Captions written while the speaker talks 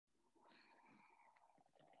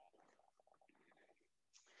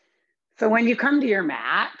So when you come to your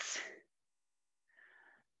mat,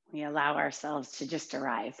 we allow ourselves to just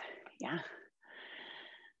arrive. Yeah.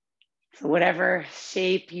 So whatever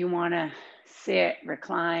shape you want to sit,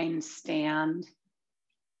 recline, stand,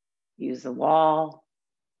 use the wall.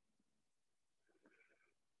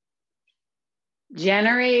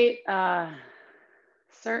 Generate a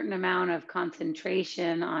certain amount of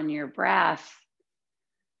concentration on your breath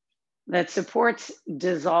that supports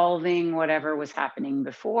dissolving whatever was happening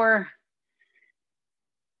before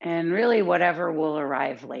and really whatever will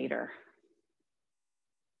arrive later.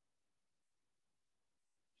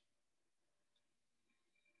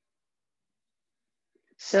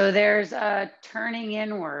 So there's a turning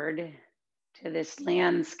inward to this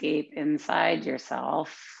landscape inside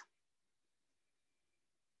yourself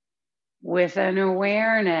with an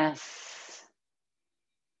awareness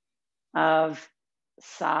of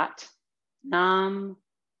Sat Nam,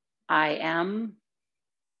 I am,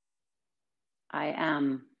 I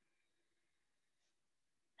am.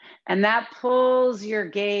 And that pulls your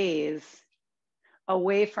gaze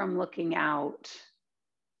away from looking out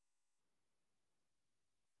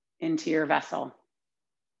into your vessel.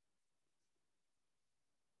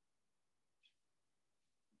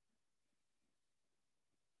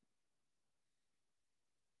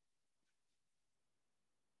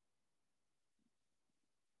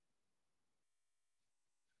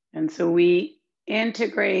 And so we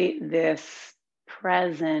integrate this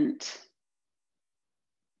present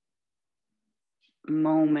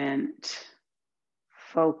moment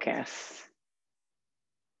focus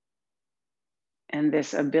and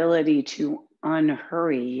this ability to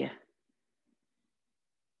unhurry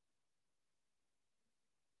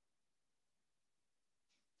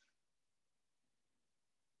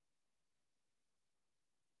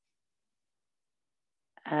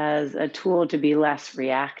as a tool to be less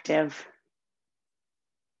reactive,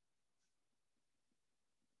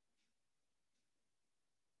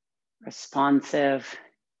 responsive,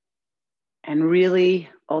 and really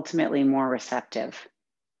ultimately more receptive.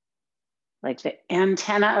 Like the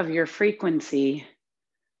antenna of your frequency,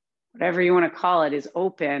 whatever you want to call it, is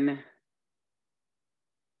open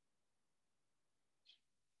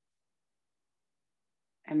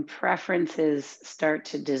and preferences start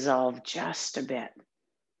to dissolve just a bit.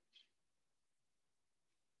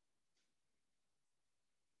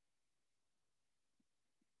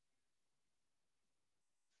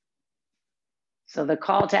 So the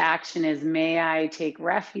call to action is, may I take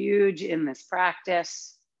refuge in this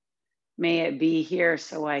practice? May it be here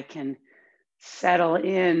so I can settle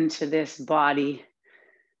into this body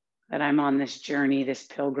that I'm on this journey, this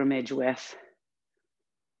pilgrimage with.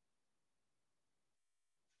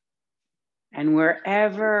 And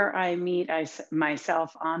wherever I meet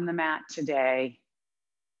myself on the mat today,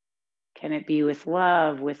 can it be with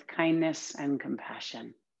love, with kindness and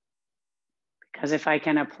compassion? Because if I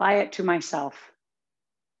can apply it to myself,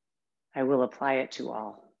 I will apply it to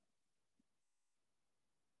all.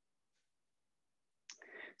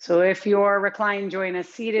 So if you're reclined, join us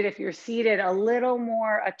seated. If you're seated, a little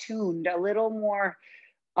more attuned, a little more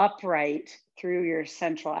upright through your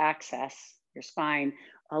central axis, your spine,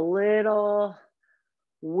 a little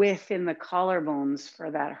width in the collarbones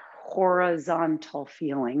for that horizontal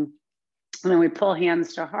feeling. And then we pull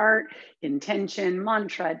hands to heart, intention,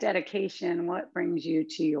 mantra, dedication. What brings you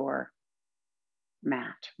to your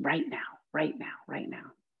mat right now, right now, right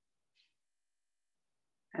now?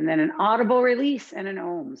 And then an audible release and an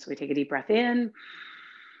om. So we take a deep breath in,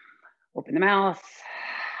 open the mouth,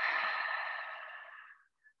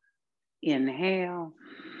 inhale.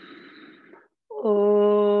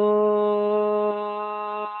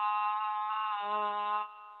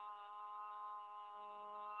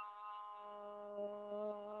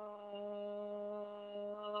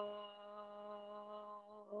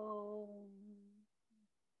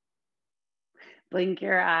 Blink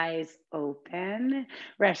your eyes open.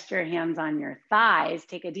 Rest your hands on your thighs.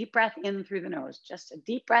 Take a deep breath in through the nose. Just a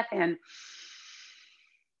deep breath in.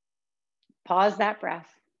 Pause that breath.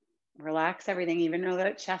 Relax everything, even though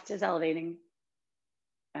the chest is elevating.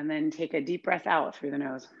 And then take a deep breath out through the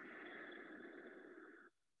nose.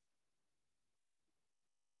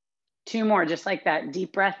 2 more, just like that.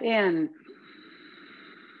 Deep breath in.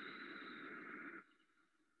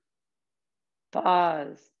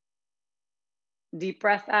 Pause. Deep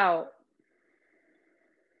breath out.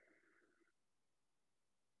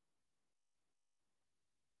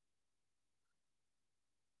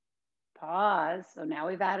 Pause. So now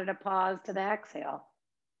we've added a pause to the exhale.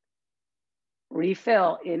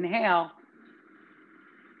 Refill. Inhale.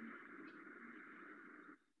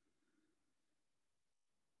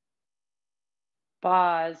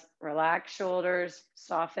 Pause, relax shoulders,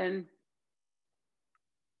 soften.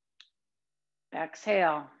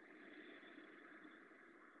 Exhale.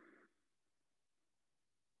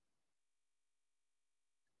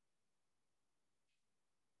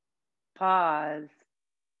 Pause.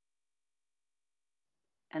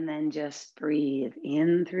 And then just breathe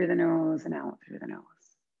in through the nose and out through the nose.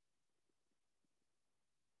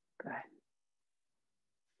 Good.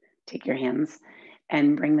 Take your hands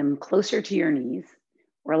and bring them closer to your knees.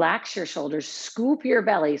 Relax your shoulders, scoop your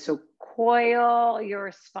belly. So coil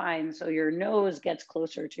your spine so your nose gets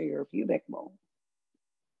closer to your pubic bone.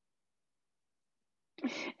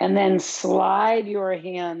 And then slide your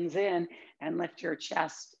hands in and lift your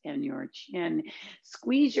chest and your chin.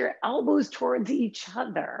 Squeeze your elbows towards each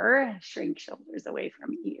other. Shrink shoulders away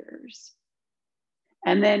from ears.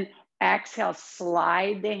 And then exhale,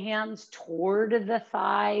 slide the hands toward the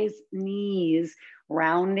thighs, knees,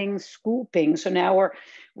 rounding, scooping. So now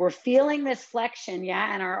we're feeling this flexion,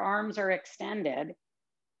 yeah, and our arms are extended.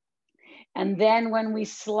 And then when we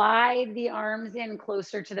slide the arms in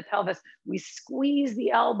closer to the pelvis, we squeeze the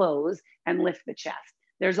elbows and lift the chest.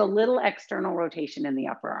 There's a little external rotation in the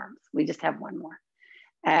upper arms. We just have one more.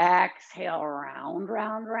 Exhale, round,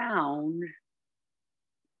 round, round.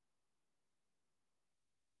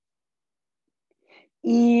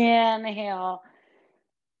 Inhale,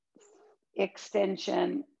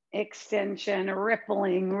 extension, extension,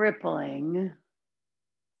 rippling, rippling.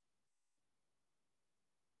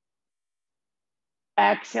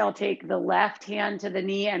 Exhale, take the left hand to the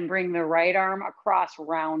knee and bring the right arm across,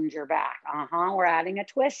 round your back. We're adding a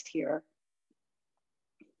twist here.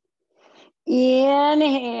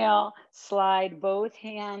 Inhale, slide both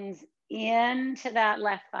hands into that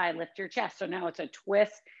left thigh, lift your chest. So now it's a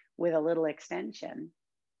twist with a little extension.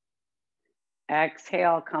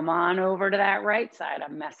 Exhale, come on over to that right side.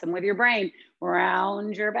 I'm messing with your brain.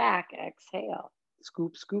 Round your back, exhale.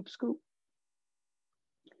 Scoop, scoop, scoop.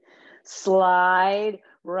 Slide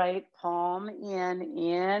right palm in,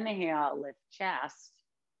 inhale, lift chest.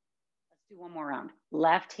 Let's do one more round.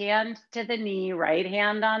 Left hand to the knee, right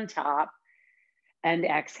hand on top, and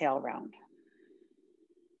exhale, round.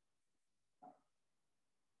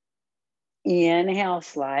 Inhale,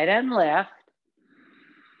 slide and lift.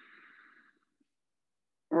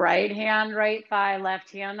 Right hand, right thigh,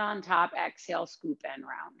 left hand on top, exhale, scoop and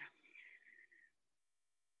round.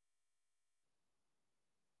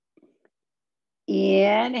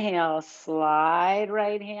 Inhale, slide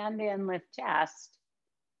right hand in, lift chest.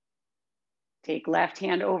 Take left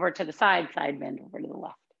hand over to the side bend over to the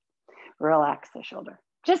left. Relax the shoulder.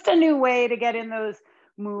 Just a new way to get in those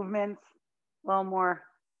movements, a little more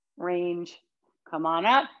range. Come on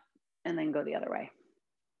up and then go the other way.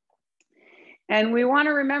 And we want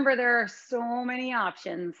to remember there are so many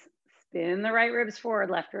options. Spin the right ribs forward,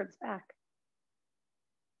 left ribs back.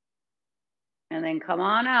 And then come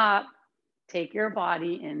on up. Take your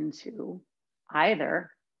body into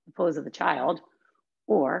either the pose of the child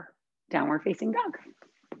or downward facing dog.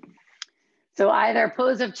 So either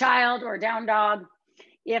pose of child or down dog.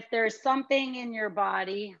 If there's something in your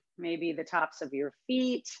body, maybe the tops of your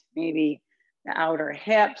feet, maybe the outer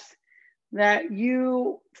hips, that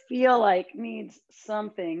you feel like needs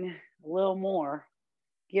something a little more,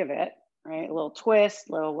 give it, right? A little twist,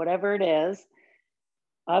 little whatever it is.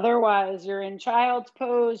 Otherwise, you're in child's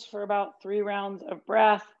pose for about 3 rounds of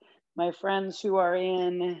breath. My friends who are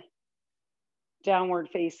in downward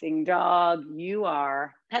facing dog, you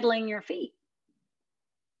are pedaling your feet.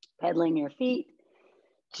 Pedaling your feet,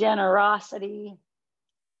 generosity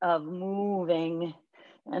of moving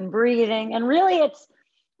and breathing. And really it's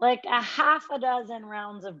like a half a dozen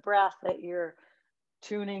rounds of breath that you're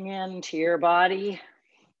tuning in to your body.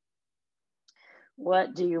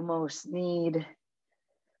 What do you most need?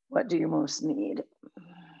 What do you most need?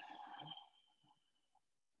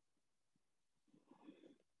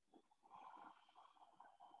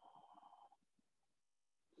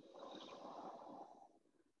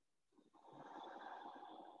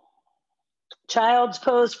 Child's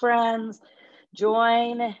pose, friends.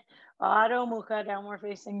 Join Adho Mukha, downward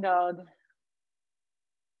facing dog.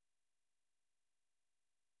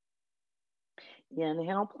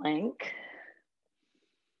 Inhale, plank.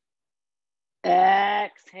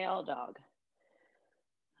 Exhale, dog.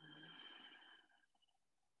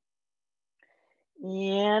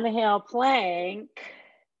 Inhale, plank.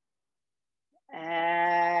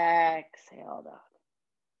 Exhale, dog.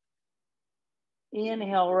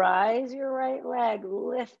 Inhale, rise your right leg,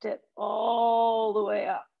 lift it all the way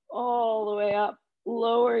up, all the way up.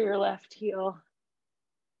 Lower your left heel.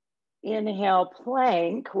 Inhale,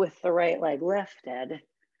 plank with the right leg lifted.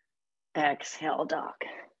 Exhale, dog.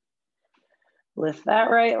 Lift that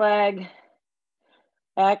right leg.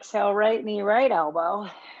 Exhale, right knee, right elbow.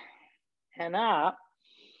 And up.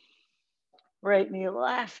 Right knee,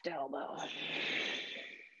 left elbow.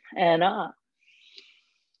 And up.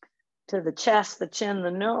 To the chest, the chin,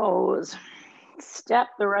 the nose. Step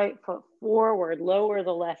the right foot forward. Lower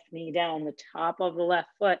the left knee down, the top of the left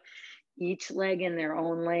foot. Each leg in their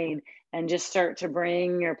own lane. And just start to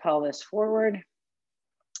bring your pelvis forward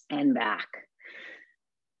and back.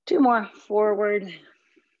 2 more. Forward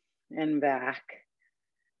and back.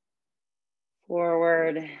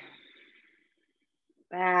 Forward,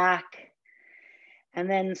 back. And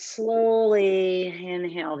then slowly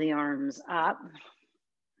inhale the arms up.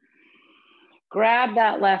 Grab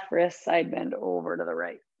that left wrist, side bend over to the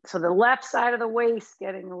right. So the left side of the waist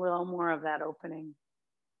getting a little more of that opening.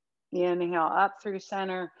 Inhale up through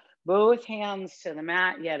center, both hands to the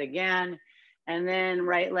mat yet again. And then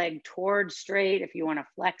right leg towards straight. If you want to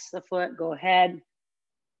flex the foot, go ahead.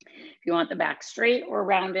 If you want the back straight or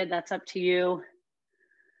rounded, that's up to you.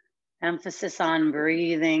 Emphasis on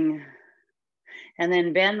breathing. And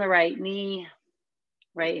then bend the right knee,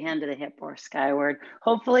 right hand to the hip or skyward.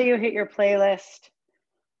 Hopefully you hit your playlist.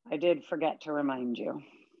 I did forget to remind you.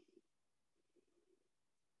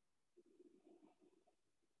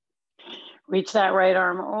 Reach that right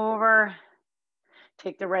arm over.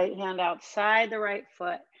 Take the right hand outside the right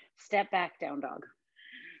foot. Step back, down dog.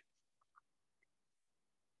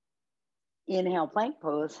 Inhale, plank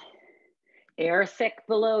pose. Air thick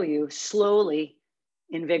below you. Slowly,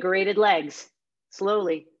 invigorated legs.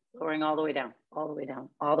 Slowly, lowering all the way down, all the way down,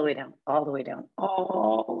 all the way down, all the way down,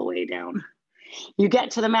 all the way down. You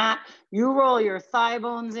get to the mat, you roll your thigh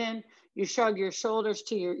bones in, you shrug your shoulders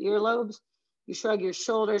to your earlobes, you shrug your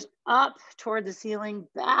shoulders up toward the ceiling,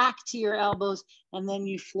 back to your elbows, and then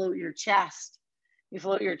you float your chest. You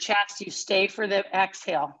float your chest, you stay for the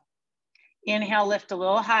exhale. Inhale, lift a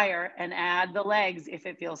little higher and add the legs if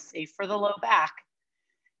it feels safe for the low back.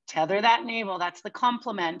 Tether that navel, that's the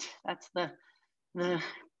complement, that's the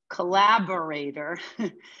collaborator.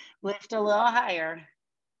 Lift a little higher.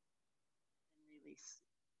 Release.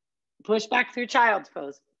 Push back through child's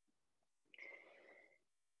pose.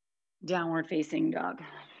 Downward facing dog.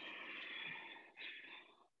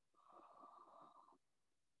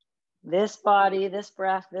 This body, this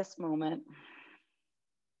breath, this moment.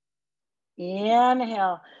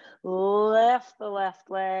 Inhale, lift the left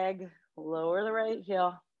leg, lower the right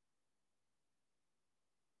heel.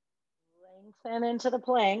 Lengthen into the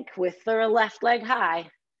plank with the left leg high.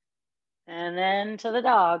 And then to the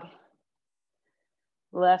dog.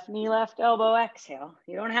 Left knee, left elbow, exhale.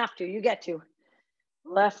 You don't have to, you get to.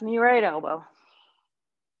 Left knee, right elbow.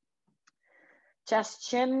 Chest,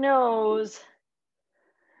 chin, nose.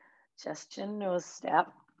 Chest, chin, nose step.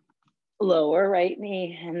 Lower right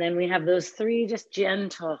knee. And then we have those 3 just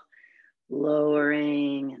gentle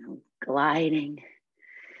lowering and gliding.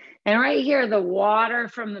 And right here, the water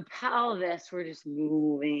from the pelvis, we're just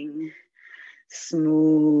moving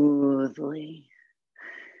smoothly.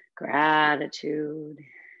 Gratitude.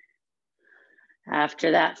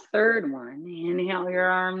 After that 3rd one, inhale your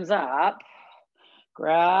arms up.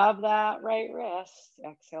 Grab that right wrist.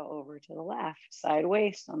 Exhale over to the left. Side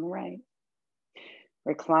waist on the right.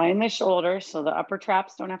 Recline the shoulders so the upper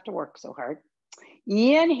traps don't have to work so hard.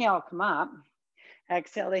 Inhale, come up.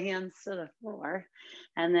 Exhale the hands to the floor.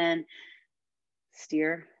 And then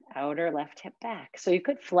steer outer left hip back. So you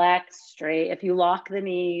could flex straight. If you lock the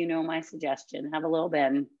knee, you know my suggestion. Have a little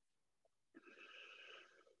bend.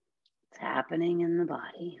 It's happening in the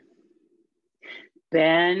body.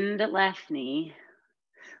 Bend left knee.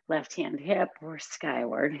 Left hand hip or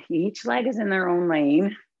skyward. Each leg is in their own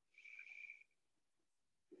lane.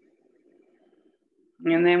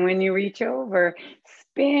 And then when you reach over,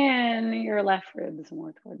 spin your left ribs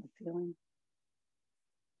more toward the ceiling.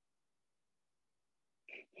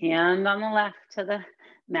 Hand on the left to the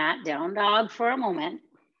mat, down dog for a moment.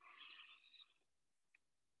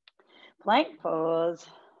 Plank pose.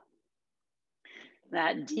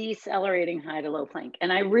 That decelerating high to low plank.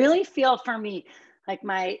 And I really feel for me, like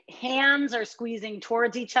my hands are squeezing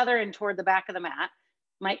towards each other and toward the back of the mat.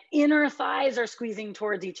 My inner thighs are squeezing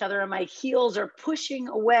towards each other and my heels are pushing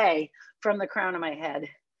away from the crown of my head.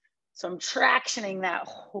 So I'm tractioning that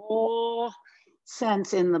whole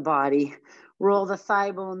sense in the body. Roll the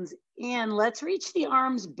thigh bones in. Let's reach the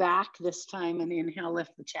arms back this time and inhale,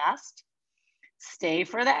 lift the chest. Stay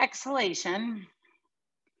for the exhalation.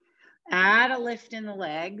 Add a lift in the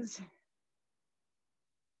legs.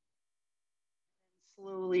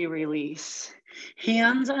 Slowly release.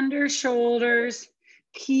 Hands under shoulders.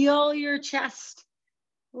 Peel your chest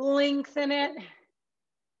Lengthen it. And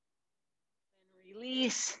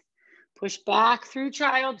release. Push back through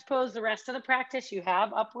child's pose. The rest of the practice, you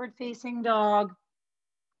have upward facing dog,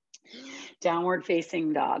 downward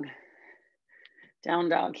facing dog. Down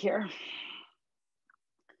dog here.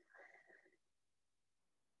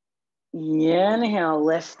 Inhale,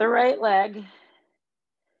 lift the right leg.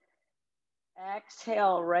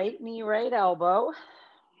 Exhale, right knee, right elbow.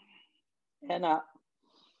 And up.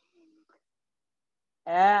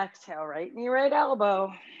 Exhale, right knee, right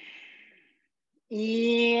elbow.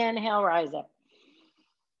 Inhale, rise up.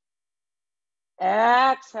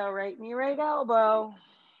 Exhale, right knee, right elbow.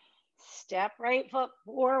 Step right foot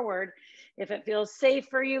forward. If it feels safe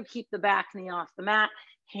for you, keep the back knee off the mat.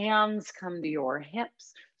 Hands come to your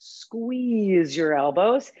hips. Squeeze your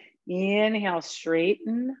elbows. Inhale,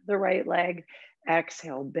 straighten the right leg.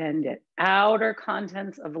 Exhale, bend it. Outer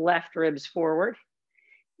contents of left ribs forward.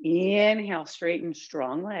 Inhale, straighten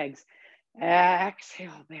strong legs.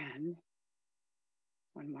 Exhale, bend.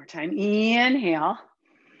 One more time. Inhale.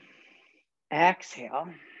 Exhale.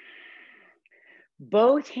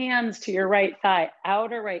 Both hands to your right thigh,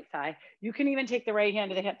 outer right thigh. You can even take the right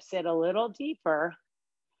hand to the hip, sit a little deeper,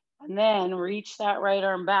 and then reach that right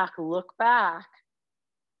arm back, look back.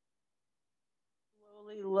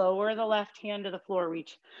 Slowly lower the left hand to the floor,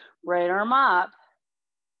 reach right arm up.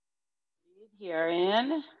 Breathe here,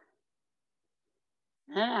 in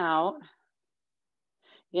and out.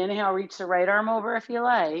 Inhale, reach the right arm over if you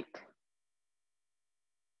like.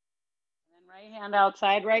 And then right hand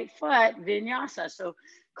outside right foot, vinyasa. So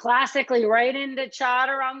classically right into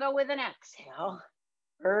chaturanga with an exhale.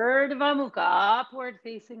 Urdhva Mukha, upward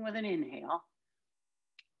facing with an inhale.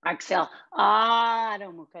 Exhale,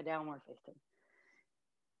 Adho Mukha, downward facing.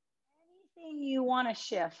 Anything you want to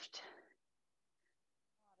shift,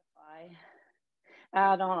 modify,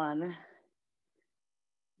 add on,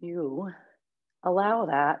 you allow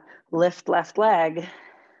that. Lift left leg,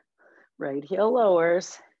 right heel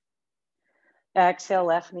lowers. Exhale,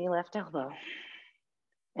 left knee, left elbow.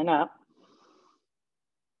 And up.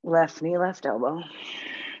 Left knee, left elbow.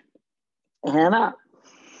 And up.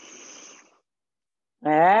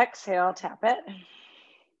 Exhale, tap it.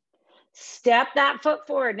 Step that foot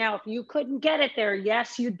forward. Now, if you couldn't get it there,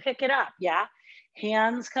 yes, you'd pick it up, yeah?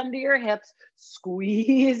 Hands come to your hips.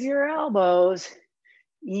 Squeeze your elbows.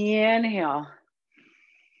 Inhale.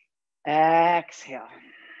 Exhale.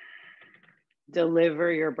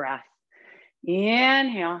 Deliver your breath.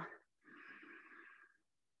 Inhale.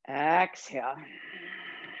 Exhale.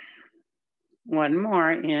 One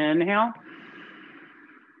more. Inhale.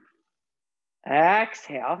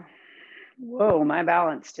 Exhale. Whoa, my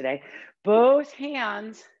balance today. Both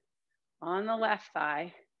hands on the left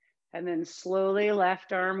thigh, and then slowly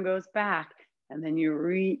left arm goes back, and then you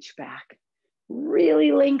reach back.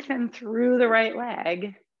 Really lengthen through the right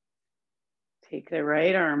leg. Take the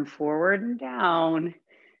right arm forward and down.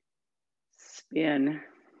 Spin.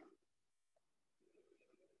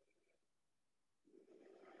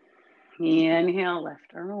 Inhale,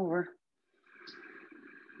 left arm over.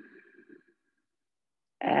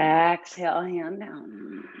 Exhale, hand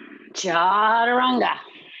down. Chaturanga.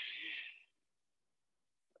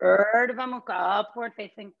 Urdhva Mukha, upward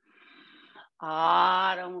facing.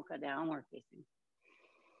 Adho Mukha, downward facing.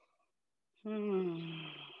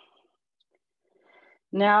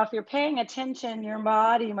 Now, if you're paying attention, your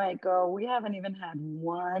body might go, we haven't even had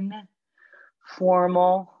one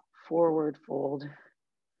formal forward fold.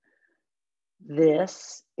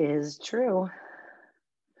 This is true.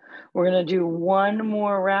 We're going to do one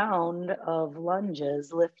more round of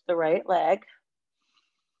lunges. Lift the right leg.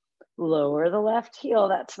 Lower the left heel.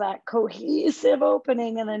 That's that cohesive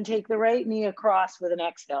opening. And then take the right knee across with an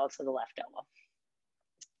exhale to the left elbow.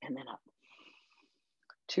 And then up.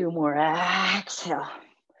 Two more. Exhale.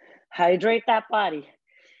 Hydrate that body.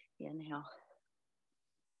 Inhale.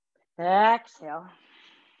 Exhale.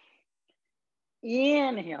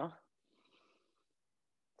 Inhale.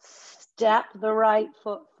 Step the right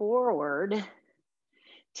foot forward.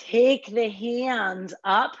 Take the hands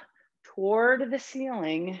up toward the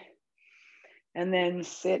ceiling. And then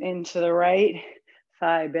sit into the right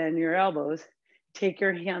thigh. Bend your elbows. Take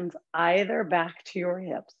your hands either back to your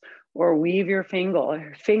hips or weave your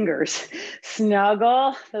fingers.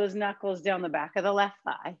 Snuggle those knuckles down the back of the left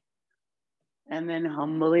thigh. And then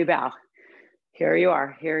humbly bow. Here you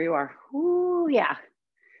are. Here you are. Ooh, yeah.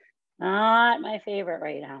 Not my favorite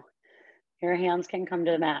right now. Your hands can come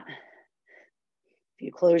to the mat. If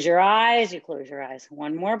you close your eyes, you close your eyes.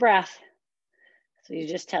 One more breath. So you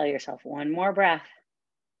just tell yourself one more breath.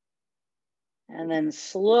 And then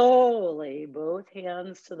slowly, both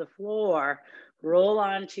hands to the floor, roll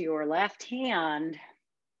onto your left hand,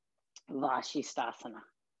 Vashisthasana.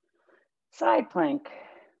 Side plank.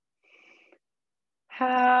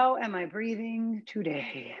 How am I breathing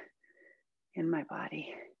today? In my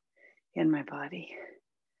body, in my body.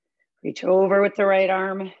 Reach over with the right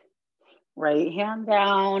arm, right hand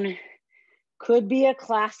down. Could be a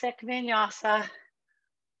classic vinyasa.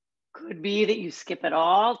 Could be that you skip it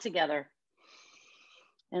all together.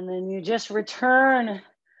 And then you just return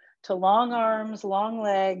to long arms, long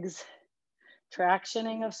legs,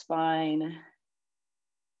 tractioning of spine.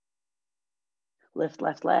 Lift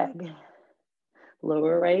left leg,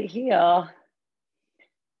 lower right heel,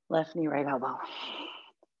 left knee, right elbow,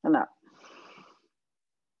 and up.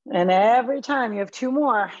 And every time you have 2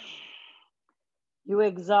 more, you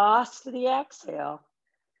exhaust the exhale.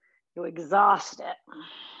 You exhaust it.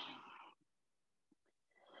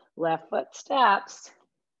 Left foot steps,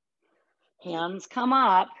 hands come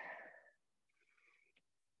up,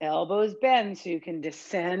 elbows bend so you can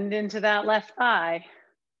descend into that left thigh.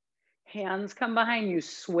 Hands come behind you,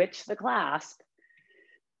 switch the clasp.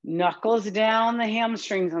 Knuckles down the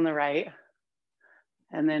hamstrings on the right,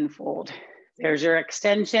 and then fold. There's your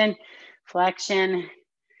extension, flexion.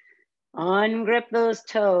 Ungrip those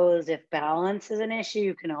toes. If balance is an issue,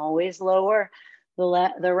 you can always lower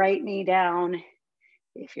the right knee down.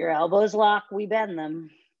 If your elbows lock, we bend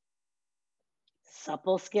them.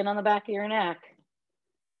 Supple skin on the back of your neck.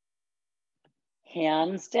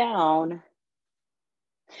 Hands down.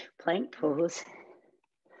 Plank pose.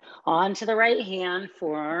 Onto the right hand,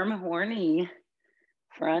 forearm or knee.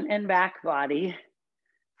 Front and back body.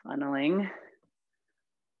 Funneling.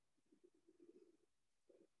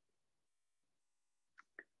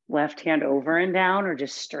 Left hand over and down or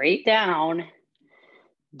just straight down.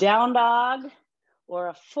 Down dog or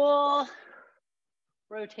a full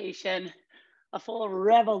rotation, a full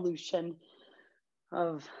revolution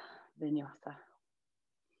of vinyasa.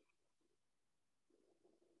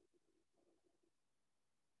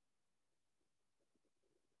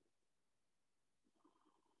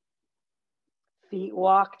 Feet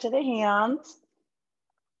walk to the hands.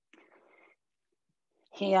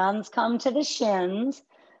 Hands come to the shins.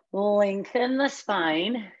 Lengthen the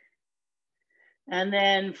spine. And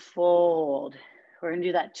then fold. We're gonna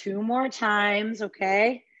do that 2 more times,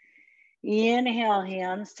 okay? Inhale,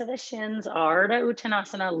 hands to the shins, Ardha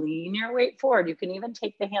Uttanasana. Lean your weight forward. You can even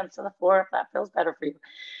take the hands to the floor if that feels better for you.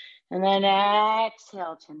 And then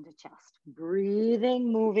exhale, chin to chest.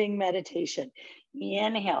 Breathing, moving meditation.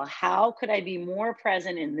 Inhale, how could I be more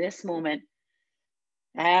present in this moment?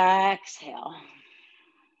 Exhale.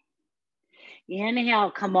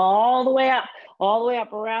 Inhale, come all the way up,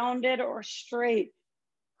 rounded or straight.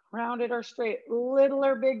 Rounded or straight, little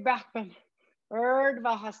or big back bend.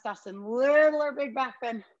 Urdhva Hastasana, little or big back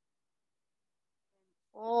bend.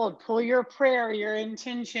 Fold, pull your prayer, your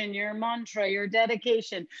intention, your mantra, your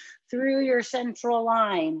dedication through your central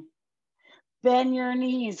line. Bend your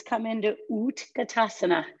knees, come into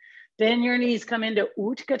Utkatasana. Bend your knees, come into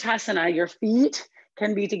Utkatasana. Your feet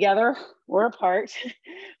can be together or apart.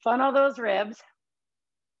 Funnel those ribs.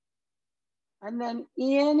 And then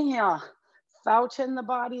inhale, fountain the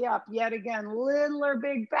body up. Yet again, little or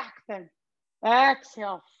big back bend.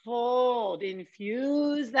 Exhale, fold,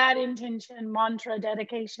 infuse that intention, mantra,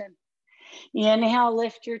 dedication. Inhale,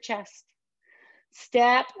 lift your chest.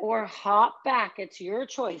 Step or hop back, it's your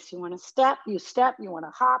choice. You wanna step, you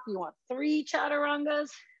wanna hop, you want 3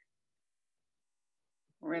 chaturangas.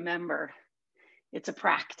 Remember, it's a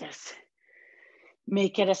practice.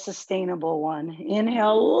 Make it a sustainable one.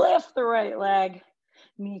 Inhale, lift the right leg,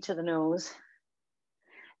 knee to the nose,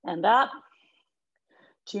 and up.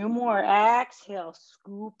 2 more, exhale,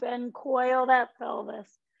 scoop and coil that pelvis.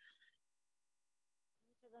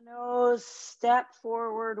 To the nose, step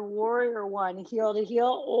forward, warrior 1, heel to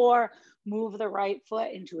heel, or move the right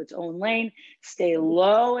foot into its own lane. Stay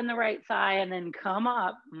low in the right thigh and then come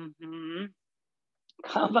up.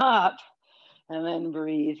 Come up and then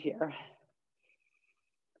breathe here.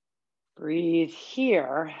 Breathe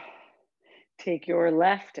here. Take your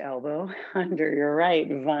left elbow under your right,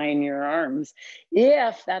 vine your arms.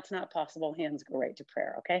 If that's not possible, hands go right to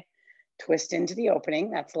prayer, okay? Twist into the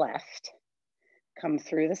opening, that's left. Come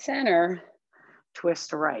through the center,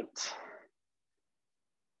 twist right.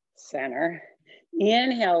 Center.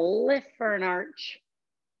 Inhale, lift for an arch.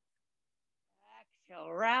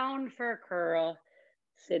 Exhale, round for a curl.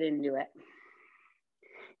 Sit into it.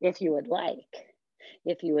 If you would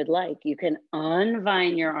like, you can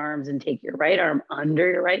unvine your arms and take your right arm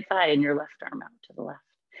under your right thigh and your left arm out to the left.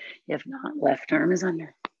 If not, left arm is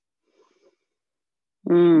under.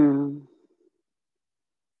 Mm.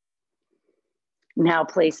 Now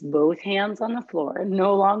place both hands on the floor,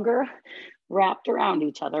 no longer wrapped around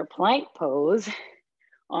each other. Plank pose.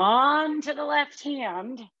 On to the left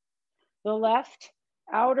hand, the left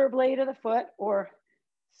outer blade of the foot or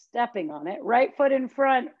stepping on it, right foot in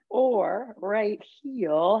front or right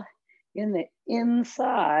heel in the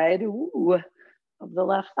inside of the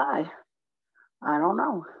left thigh. I don't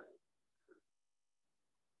know.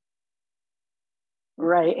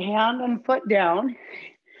 Right hand and foot down.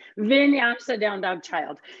 Vinyasa, down dog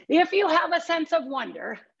child. If you have a sense of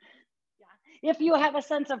wonder, if you have a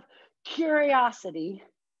sense of curiosity,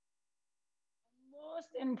 most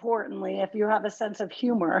importantly, if you have a sense of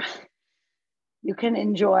humor, you can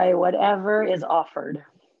enjoy whatever is offered.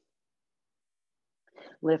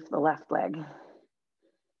 Lift the left leg,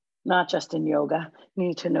 not just in yoga,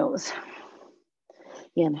 knee to nose.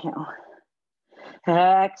 Inhale,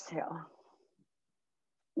 exhale,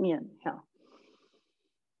 inhale,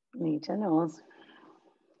 knee to nose.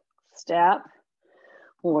 Step,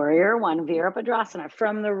 warrior one, Virabhadrasana.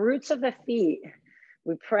 From the roots of the feet,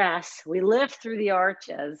 we press, we lift through the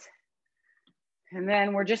arches, and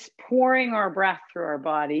then we're just pouring our breath through our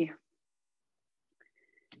body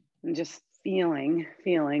and just feeling.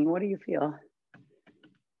 What do you feel?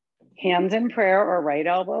 Hands in prayer or right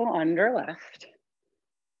elbow under left.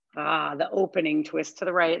 Ah, the opening twist to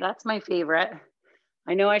the right. That's my favorite.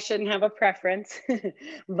 I know I shouldn't have a preference,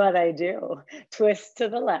 but I do. Twist to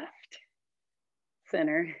the left.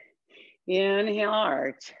 Center. Inhale,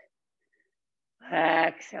 arch.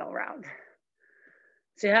 Exhale, round.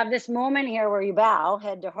 So you have this moment here where you bow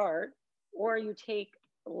head to heart, or you take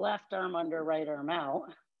left arm under, right arm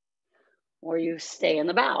out, or you stay in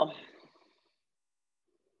the bow.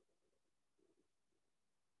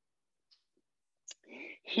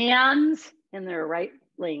 Hands in their right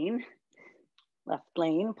lane, left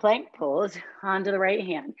lane, plank pose onto the right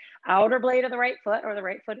hand. Outer blade of the right foot or the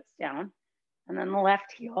right foot is down, and then the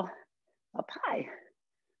left heel up high.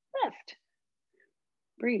 Lift.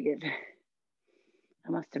 Breathe. I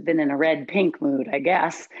must have been in a red pink mood, I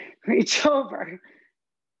guess. Reach over.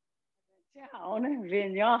 Down,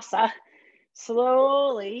 vinyasa.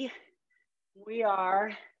 Slowly, we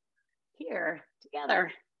are here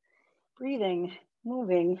together. Breathing,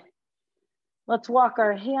 moving. Let's walk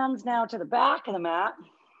our hands now to the back of the mat.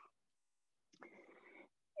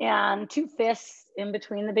 And two fists in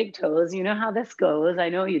between the big toes. You know how this goes. I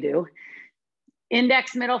know you do.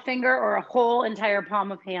 Index, middle finger, or a whole entire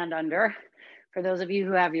palm of hand under. For those of you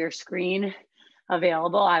who have your screen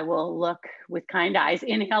available, I will look with kind eyes.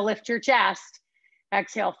 Inhale, lift your chest.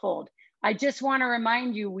 Exhale, fold. I just want to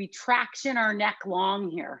remind you, we traction our neck long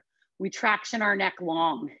here. We traction our neck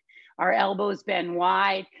long. Our elbows bend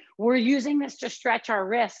wide. We're using this to stretch our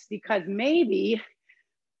wrists because maybe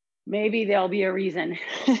there'll be a reason.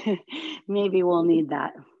 Maybe we'll need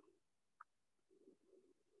that.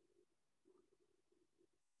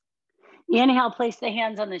 Inhale, place the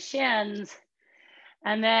hands on the shins,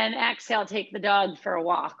 and then exhale, take the dog for a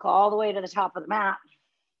walk all the way to the top of the mat.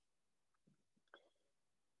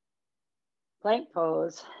 Plank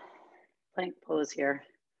pose here.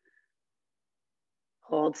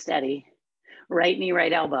 Hold steady. Right knee,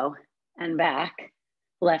 right elbow, and back.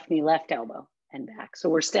 Left knee, left elbow, and back. So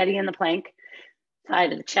we're steady in the plank,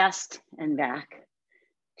 side of the chest and back,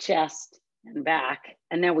 chest and back,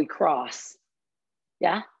 and then we cross.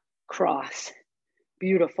 Yeah, cross.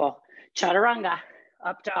 Beautiful. Chaturanga,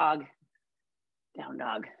 up dog, down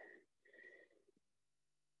dog.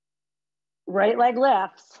 Right leg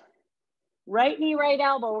lifts. Right knee, right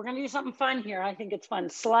elbow. We're gonna do something fun here. I think it's fun.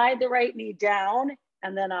 Slide the right knee down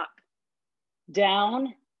and then up.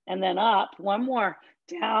 Down and then up. One more.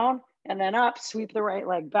 Down and then up. Sweep the right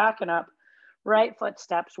leg back and up. Right foot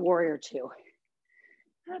steps, warrior two.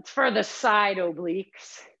 That's for the side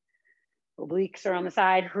obliques. Obliques are on the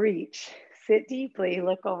side. Reach. Sit deeply.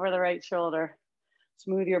 Look over the right shoulder.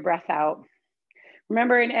 Smooth your breath out.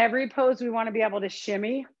 Remember, in every pose, we want to be able to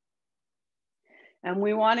shimmy. And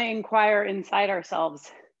we want to inquire inside ourselves.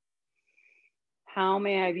 How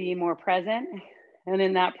may I be more present? And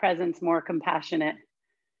in that presence, more compassionate.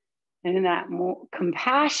 And in that more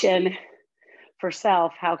compassion for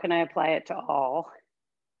self, how can I apply it to all?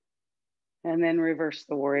 And then reverse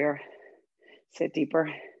the warrior. Sit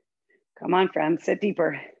deeper. Come on, friends, sit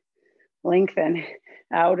deeper. Lengthen.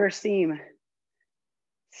 Outer seam.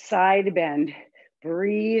 Side bend.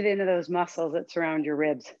 Breathe into those muscles that surround your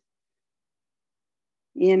ribs.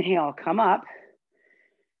 Inhale, come up.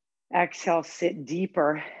 Exhale, sit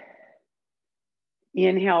deeper.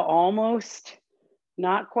 Inhale, almost,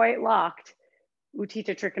 not quite locked.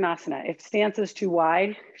 Utthita Trikonasana. If stance is too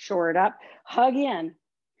wide, shore it up, hug in.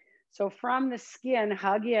 So from the skin,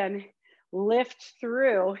 hug in, lift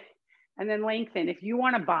through, and then lengthen. If you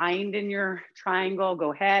want to bind in your triangle,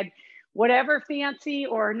 go ahead. Whatever fancy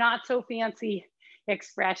or not so fancy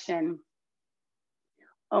expression,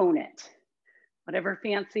 own it. Whatever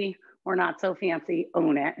fancy or not so fancy,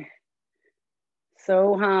 own it.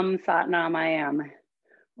 Soham Satnam I am.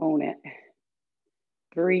 Own it.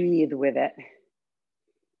 Breathe with it.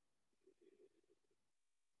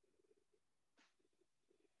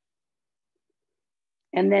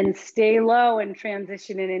 And then stay low and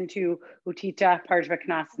transition it into Utthita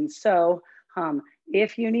Parshvakonasana. So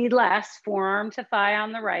if you need less, forearm to thigh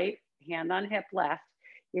on the right, hand on hip left.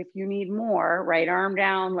 If you need more, right arm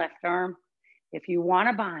down, left arm. If you want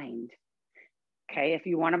to bind, okay, if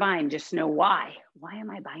you want to bind, just know why. Why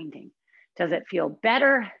am I binding? Does it feel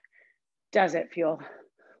better? Does it feel,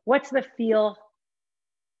 what's the feel?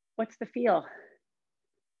 What's the feel?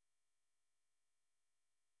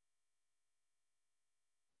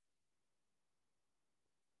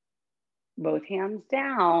 Both hands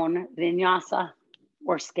down, vinyasa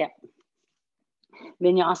or skip.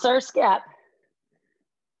 Vinyasa or skip.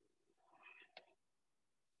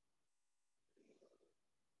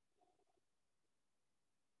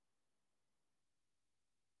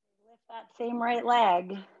 Lift that same right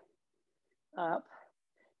leg up.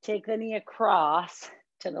 Take the knee across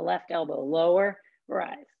to the left elbow. Lower,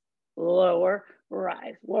 rise. Lower,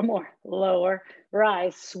 rise. One more. Lower,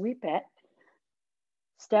 rise. Sweep it.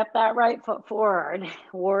 Step that right foot forward.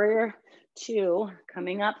 Warrior two,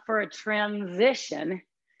 coming up for a transition.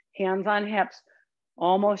 Hands on hips,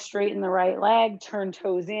 almost straighten the right leg. Turn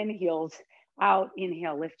toes in, heels out.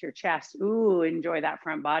 Inhale, lift your chest. Ooh, enjoy that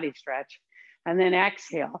front body stretch. And then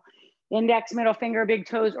exhale. Index, middle finger, big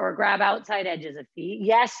toes, or grab outside edges of feet.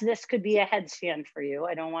 Yes, this could be a headstand for you.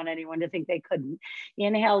 I don't want anyone to think they couldn't.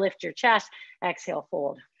 Inhale, lift your chest. Exhale,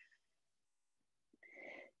 fold.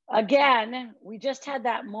 Again, we just had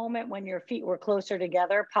that moment when your feet were closer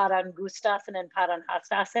together, Padangustasana and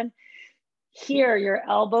Padangustasana. Here, your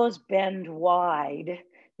elbows bend wide,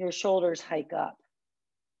 your shoulders hike up.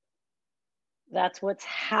 That's what's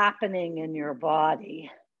happening in your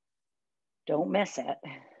body. Don't miss it.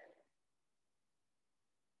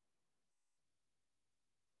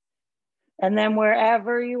 And then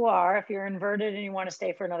wherever you are, if you're inverted and you want to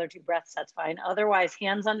stay for another 2 breaths, that's fine. Otherwise,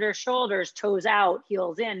 hands under shoulders, toes out,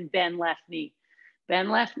 heels in, bend left knee. Bend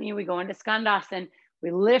left knee, we go into Skandasana. We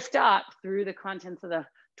lift up through the contents of the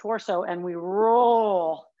torso and we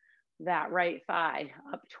roll that right thigh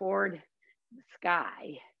up toward the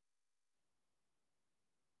sky.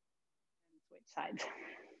 Switch sides.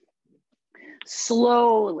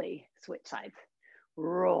 Slowly switch sides.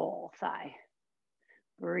 Roll thigh.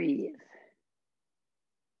 Breathe.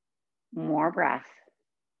 More breath.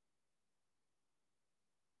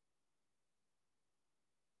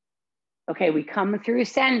 Okay, we come through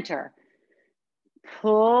center.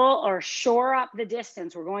 Pull or shore up the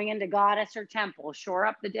distance. We're going into goddess or temple. Shore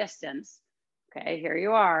up the distance. Okay, here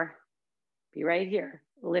you are. Be right here.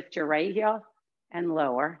 Lift your right heel and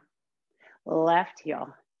lower. Left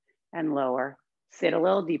heel and lower. Sit a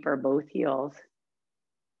little deeper, both heels.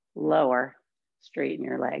 Lower. Straighten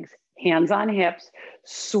your legs. Hands on hips.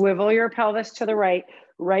 Swivel your pelvis to the right.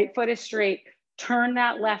 Right foot is straight. Turn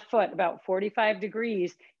that left foot about 45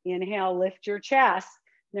 degrees. Inhale, lift your chest.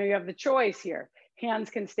 Now you have the choice here. Hands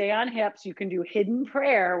can stay on hips. You can do hidden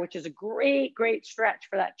prayer, which is a great, great stretch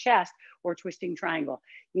for that chest, or twisting triangle.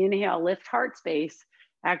 Inhale, lift heart space.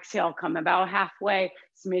 Exhale, come about halfway,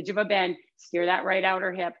 smidge of a bend, steer that right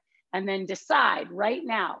outer hip, and then decide right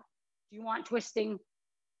now, do you want twisting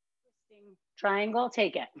triangle?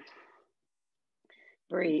 Take it.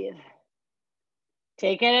 Breathe.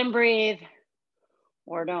 Take it and breathe,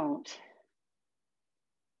 or don't.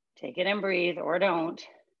 Take it and breathe, or don't.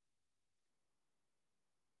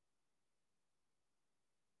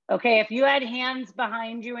 Okay, if you had hands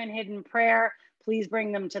behind you in hidden prayer, please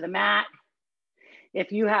bring them to the mat.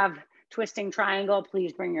 If you have twisting triangle,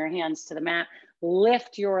 please bring your hands to the mat.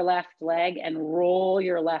 Lift your left leg and roll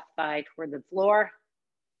your left thigh toward the floor.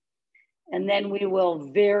 And then we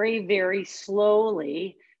will very, very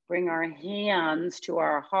slowly bring our hands to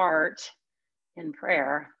our heart in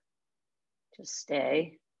prayer. Just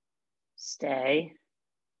stay, stay,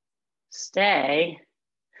 stay.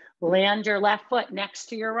 Land your left foot next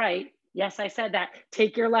to your right. Yes, I said that.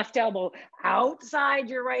 Take your left elbow outside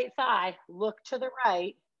your right thigh. Look to the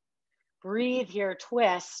right. Breathe here,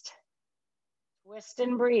 twist. Twist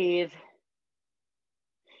and breathe.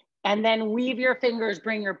 And then weave your fingers,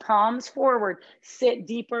 bring your palms forward. Sit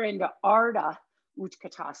deeper into Ardha,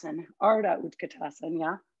 Utkatasana, Ardha Utkatasana,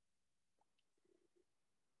 yeah.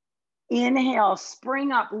 Inhale,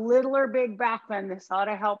 spring up, little or big back bend. This ought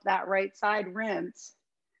to help that right side rinse.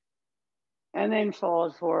 And then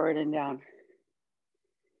fold forward and down.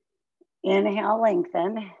 Inhale,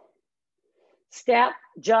 lengthen. Step,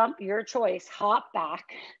 jump, your choice. Hop back,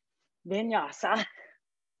 vinyasa.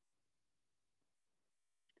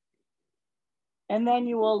 And then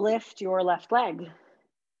you will lift your left leg.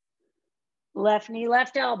 Left knee,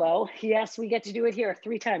 left elbow. Yes, we get to do it here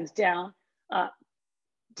 3 times. Down, up,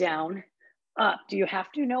 down, up. Do you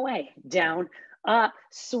have to? No way. Down, up,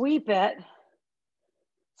 sweep it.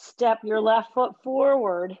 Step your left foot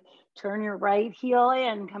forward. Turn your right heel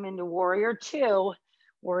in. Come into warrior 2.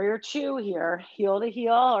 Warrior 2 here. Heel to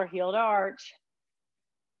heel or heel to arch.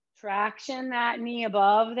 Traction that knee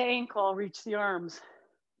above the ankle. Reach the arms.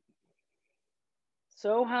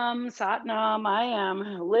 Soham, Satnam, I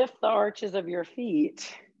am. Lift the arches of your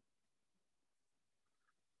feet.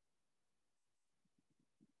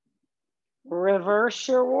 Reverse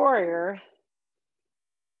your warrior.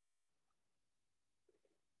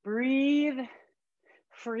 Breathe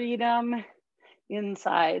freedom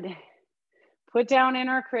inside. Put down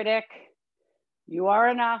inner critic. You are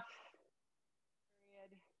enough.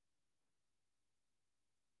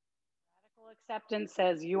 Radical acceptance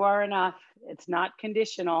says you are enough. It's not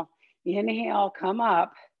conditional. Inhale, come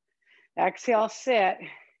up. Exhale, sit.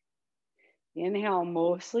 Inhale,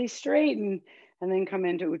 mostly straighten, and then come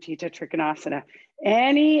into Utthita Trikonasana.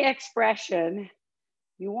 Any expression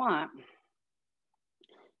you want.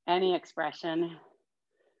 Any expression.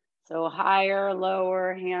 So higher,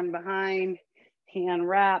 lower, hand behind, hand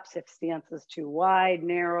wraps if stance is too wide,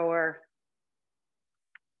 narrower.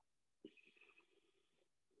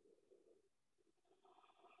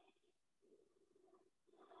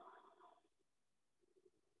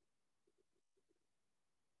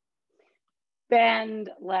 Bend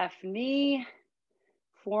left knee,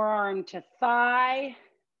 forearm to thigh.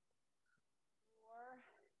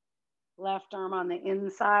 Left arm on the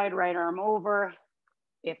inside, right arm over.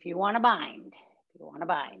 If you want to bind,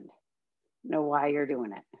 know why you're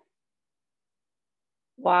doing it.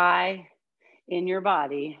 Why in your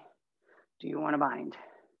body do you want to bind?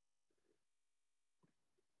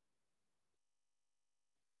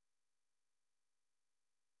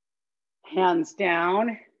 Hands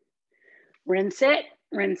down. Rinse it,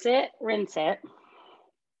 rinse it, rinse it.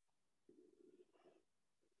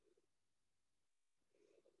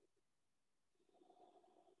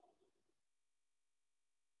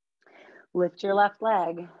 Lift your left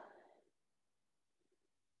leg.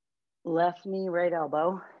 Left knee, right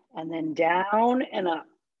elbow. And then down and up.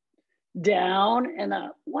 Down and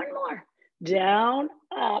up. One more. Down,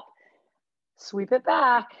 up. Sweep it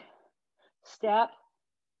back. Step.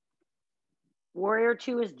 Warrior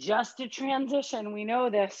 2 is just a transition. We know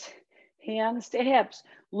this. Hands to hips.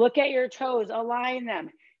 Look at your toes. Align them.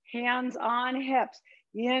 Hands on hips.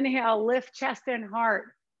 Inhale, lift chest and heart.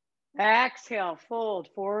 Exhale, fold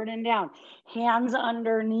forward and down. Hands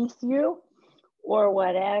underneath you or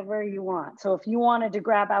whatever you want. So if you wanted to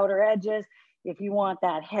grab outer edges, if you want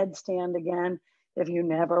that headstand again, if you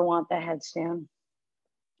never want the headstand.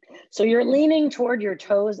 So you're leaning toward your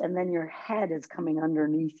toes and then your head is coming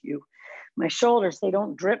underneath you. My shoulders, they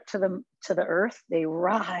don't drip to the earth, they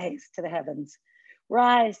rise to the heavens.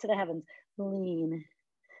 Rise to the heavens. Lean,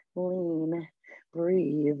 lean,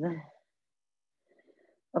 breathe.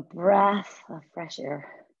 A breath of fresh air.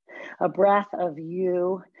 A breath of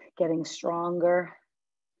you getting stronger,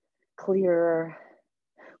 clearer,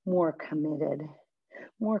 more committed,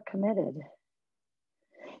 more committed.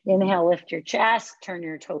 Inhale, lift your chest, turn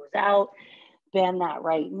your toes out, bend that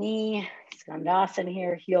right knee. Skandasana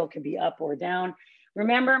here, heel can be up or down.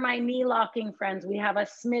 Remember my knee locking friends, we have a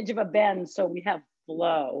smidge of a bend, so we have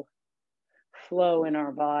flow. Flow in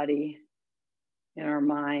our body, in our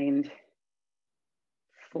mind.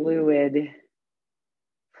 Fluid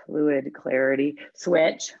clarity.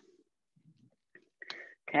 Switch.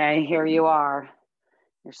 Okay, here you are.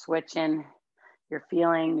 You're switching, you're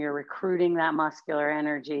feeling, you're recruiting that muscular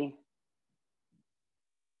energy.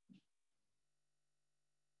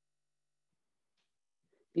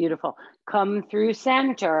 Beautiful. Come through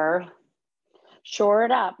center. Shore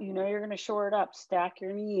it up. You know you're going to shore it up. Stack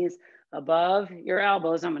your knees above your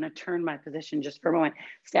elbows. I'm going to turn my position just for a moment.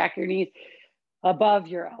 Stack your knees above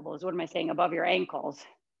your elbows. What am I saying? Above your ankles.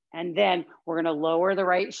 And then we're going to lower the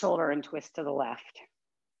right shoulder and twist to the left.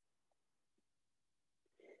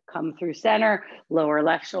 Come through center, lower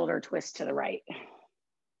left shoulder, twist to the right.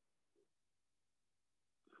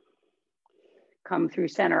 Come through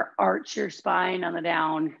center, arch your spine on the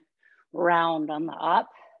down. round on the up,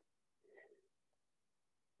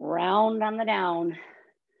 round on the down.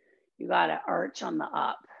 You got to arch on the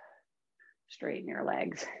up, straighten your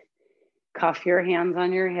legs, cuff your hands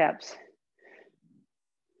on your hips,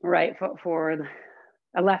 right foot forward,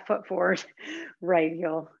 left foot forward, right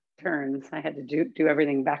heel turns. I had to do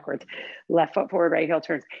everything backwards. Left foot forward, right heel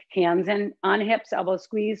turns. Hands in on hips, elbow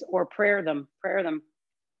squeeze, or prayer them.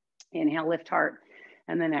 Inhale, lift heart,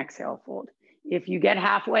 and then exhale, fold. If you get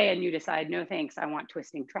halfway and you decide, no thanks, I want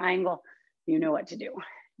twisting triangle, you know what to do.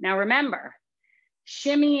 Now remember,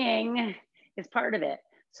 shimmying is part of it.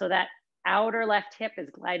 So that outer left hip is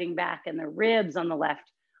gliding back and the ribs on the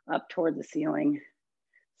left up toward the ceiling.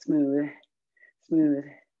 Smooth, smooth,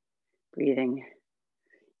 breathing.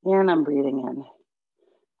 In, I'm breathing in.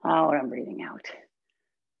 Out, I'm breathing out.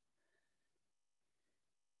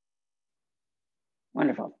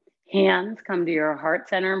 Wonderful. Hands come to your heart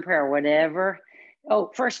center in prayer, whatever. Oh,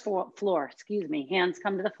 first floor, excuse me. Hands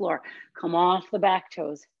come to the floor. Come off the back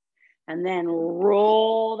toes. And then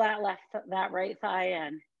roll that right thigh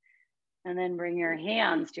in. And then bring your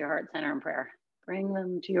hands to your heart center in prayer. Bring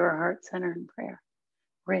them to your heart center in prayer.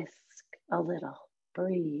 Risk a little.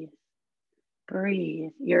 Breathe.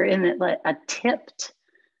 Breathe. You're in a tipped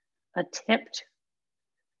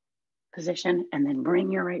position, and then bring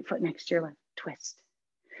your right foot next to your left. Twist.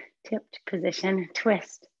 Tipped position,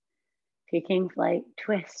 twist. Taking flight,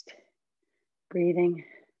 twist. Breathing,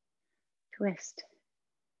 twist.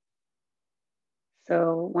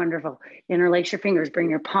 So wonderful. Interlace your fingers,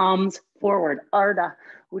 bring your palms forward. Ardha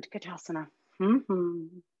Utkatasana.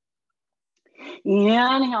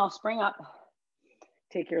 Inhale, spring up.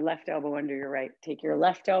 Take your left elbow under your right. Take your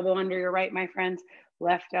left elbow under your right, my friends.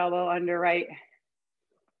 Left elbow under right.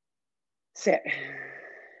 Sit.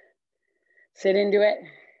 Sit into it.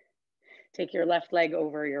 Take your left leg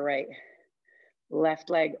over your right. Left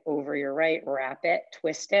leg over your right. Wrap it,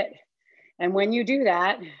 twist it. And when you do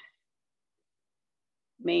that,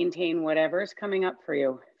 maintain whatever's coming up for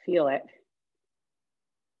you. Feel it.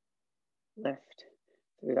 Lift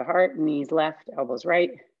through the heart, knees left, elbows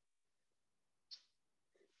right.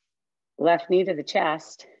 Left knee to the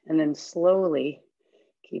chest, and then slowly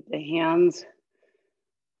keep the hands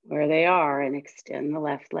where they are and extend the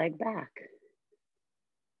left leg back.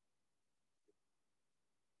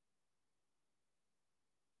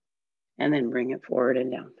 And then bring it forward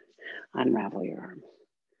and down. Unravel your arms.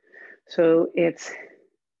 So it's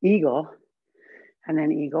eagle and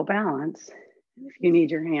then eagle balance. If you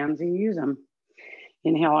need your hands, you use them.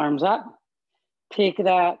 Inhale, arms up. Take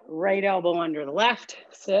that right elbow under the left.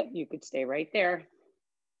 Sit. You could stay right there.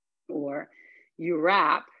 Or you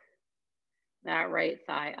wrap that right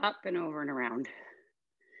thigh up and over and around.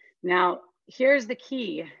 Now, here's the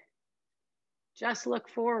key. Just look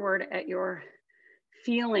forward at your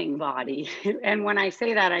feeling body. And when I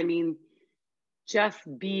say that, I mean, just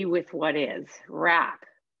be with what is. Wrap.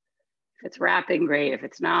 If it's wrapping, great. If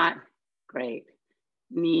it's not, great.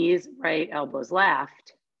 Knees right, elbows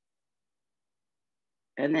left.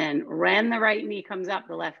 And then when the right knee comes up,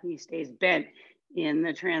 the left knee stays bent in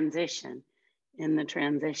the transition.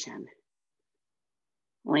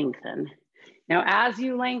 Lengthen. Now, as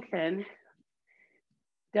you lengthen,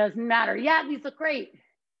 doesn't matter. Yeah, these look great.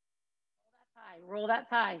 Roll that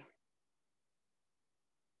thigh.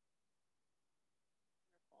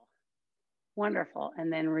 Wonderful.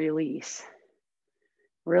 And then release.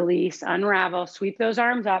 Release, unravel, sweep those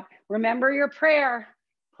arms up. Remember your prayer.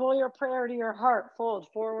 Pull your prayer to your heart. Fold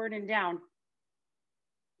forward and down.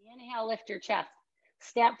 Inhale, lift your chest.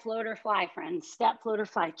 Step, float, or fly, friends. Step, float, or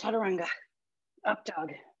fly. Chaturanga. Up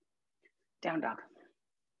dog. Down dog.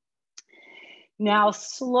 Now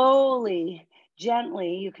slowly,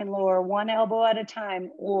 gently, you can lower one elbow at a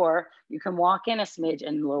time, or you can walk in a smidge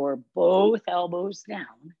and lower both elbows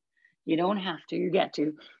down. You don't have to, you get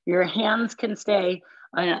to. Your hands can stay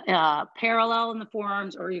parallel in the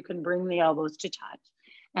forearms, or you can bring the elbows to touch.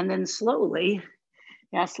 And then slowly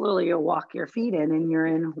you'll walk your feet in, and you're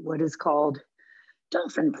in what is called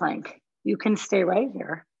dolphin plank. You can stay right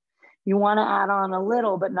here. You want to add on a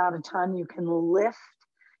little, but not a ton. You can lift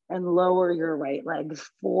and lower your right leg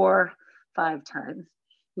 4-5 times.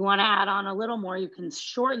 You want to add on a little more. You can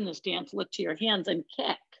shorten this dance, look to your hands and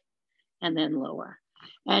kick, and then lower,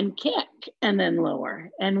 and kick, and then lower.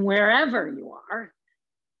 And wherever you are,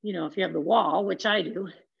 you know, if you have the wall, which I do,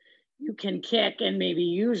 you can kick and maybe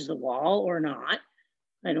use the wall or not.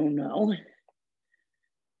 I don't know.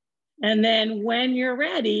 And then when you're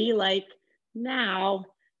ready, like now,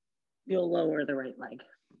 you'll lower the right leg.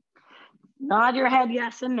 Nod your head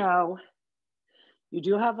yes and no. You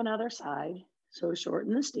do have another side, so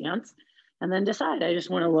shorten the stance. And then decide, I just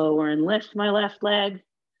want to lower and lift my left leg.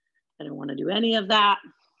 I don't want to do any of that.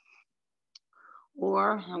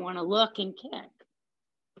 Or I want to look and kick.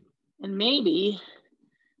 And maybe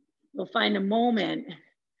you'll find a moment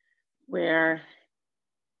where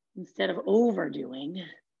instead of overdoing,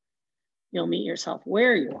 you'll meet yourself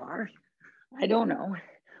where you are. I don't know.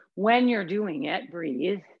 When you're doing it,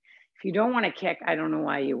 breathe. If you don't want to kick, I don't know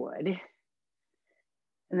why you would.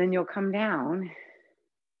 And then you'll come down,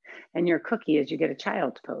 and your cookie is you get a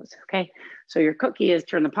child's pose, okay? So your cookie is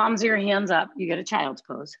turn the palms of your hands up, you get a child's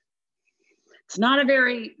pose. It's not a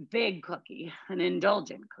very big cookie, an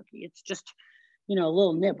indulgent cookie. It's just, a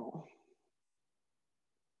little nibble.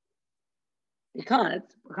 Because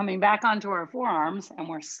we're coming back onto our forearms and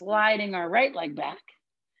we're sliding our right leg back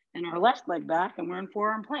and our left leg back, and we're in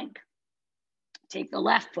forearm plank. Take the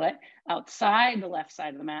left foot outside the left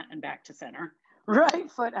side of the mat and back to center.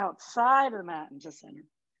 Right foot outside of the mat and to center.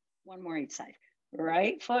 One more each side.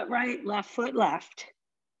 Right foot right, left foot left.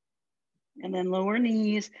 And then lower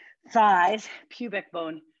knees, thighs, pubic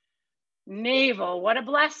bone, navel. What a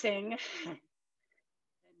blessing. And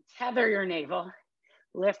tether your navel.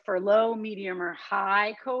 Lift for low, medium, or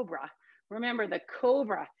high cobra. Remember the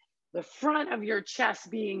cobra, the front of your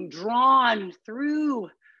chest being drawn through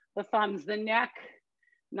the thumbs, the neck,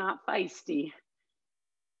 not feisty.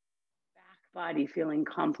 Back body feeling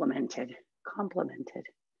complimented.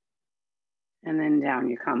 And then down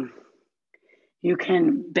you come. You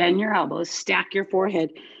can bend your elbows, stack your forehead,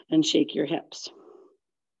 and shake your hips.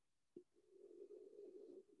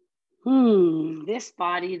 This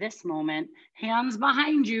body, this moment, hands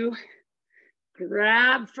behind you,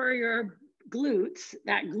 grab for your glutes,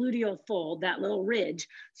 that gluteal fold, that little ridge,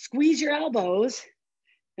 squeeze your elbows,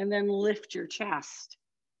 and then lift your chest.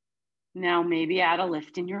 Now maybe add a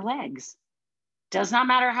lift in your legs. Does not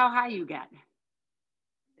matter how high you get.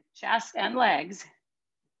 Chest and legs.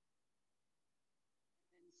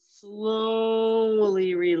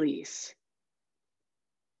 Slowly release.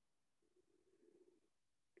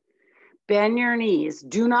 Bend your knees.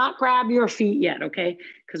 Do not grab your feet yet, okay?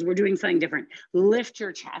 Because we're doing something different. Lift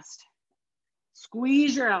your chest.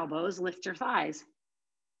 Squeeze your elbows. Lift your thighs.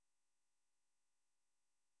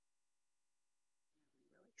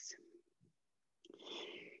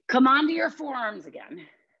 Come onto your forearms again.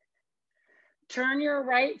 Turn your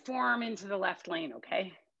right forearm into the left lane,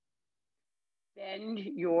 okay? Bend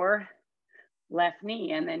your left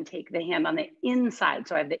knee and then take the hand on the inside.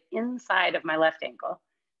 So I have the inside of my left ankle.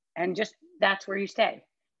 And just, that's where you stay.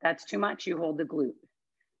 That's too much, you hold the glute,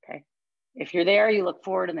 okay? If you're there, you look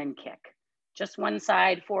forward and then kick. Just one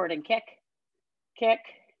side, forward and kick, kick,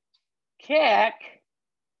 kick,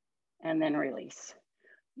 and then release.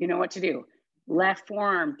 You know what to do. Left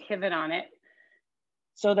forearm, pivot on it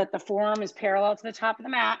so that the forearm is parallel to the top of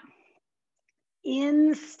the mat.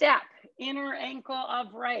 In step, inner ankle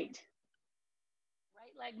of right.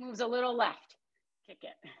 Right leg moves a little left. Kick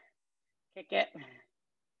it, kick it.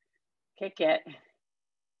 Kick it,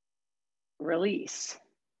 release.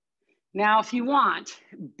 Now, if you want,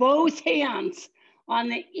 both hands on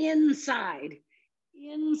the inside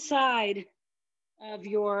of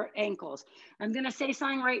your ankles. I'm gonna say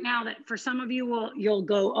something right now that for some of you, you'll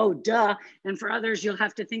go, oh, duh. And for others, you'll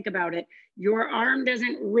have to think about it. Your arm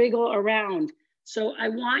doesn't wriggle around. So I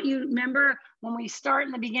want you, remember when we start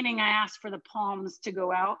in the beginning, I asked for the palms to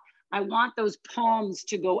go out. I want those palms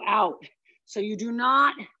to go out. So you do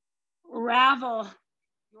not ravel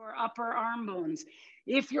your upper arm bones.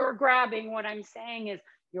 If you're grabbing, what I'm saying is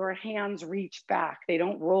your hands reach back. They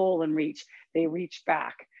don't roll and reach. They reach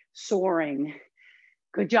back, soaring.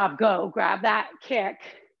 Good job. Go. Grab that kick.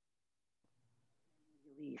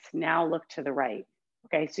 Release. Now look to the right.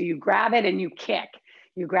 Okay, so you grab it and you kick.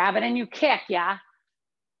 You grab it and you kick, yeah?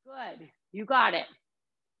 Good. You got it.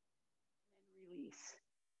 Release.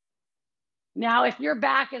 Now, if your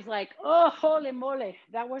back is like, oh, holy moly,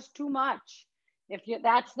 that was too much. If you,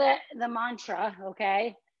 that's the mantra,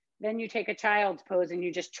 okay? Then you take a child's pose and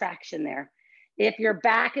you just traction there. If your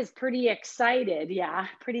back is pretty excited, yeah,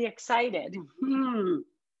 pretty excited. And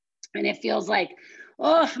it feels like,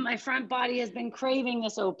 oh, my front body has been craving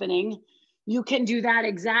this opening. You can do that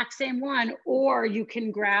exact same one, or you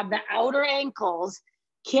can grab the outer ankles,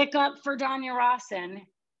 kick up for Dhanurasana,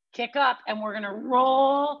 kick up, and we're gonna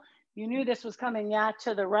roll. You knew this was coming, yeah,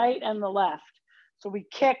 to the right and the left. So we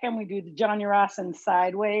kick and we do the Dhanurasana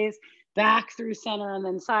sideways, back through center and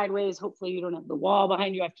then sideways. Hopefully you don't have the wall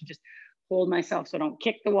behind you. I have to just hold myself so I don't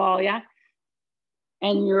kick the wall, yeah?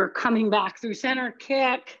 And you're coming back through center,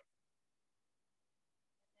 kick,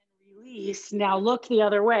 and release. Now look the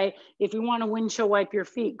other way. If you want to windshield wipe your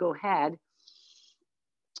feet, go ahead.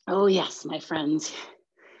 Oh yes, my friends,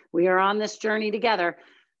 we are on this journey together.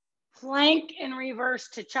 Plank and reverse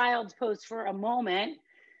to child's pose for a moment,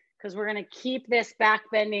 because we're going to keep this back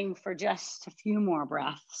bending for just a few more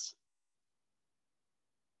breaths.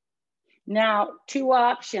 Now, two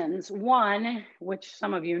options. One, which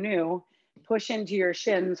some of you knew, push into your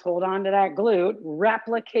shins, hold on to that glute,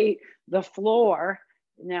 replicate the floor.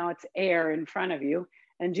 Now it's air in front of you,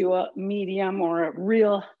 and do a medium or a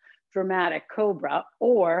real dramatic cobra,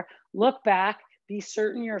 or look back, be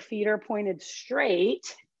certain your feet are pointed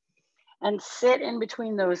straight, and sit in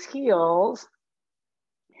between those heels.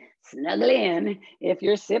 Snuggle in if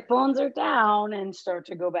your sit bones are down, and start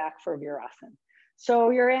to go back for Virasana.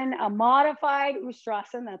 So you're in a modified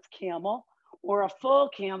Ustrasana, that's camel, or a full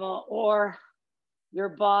camel, or your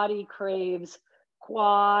body craves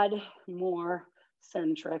quad, more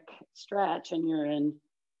centric stretch, and you're in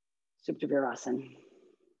Supta Virasana.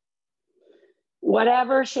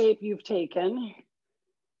 Whatever shape you've taken,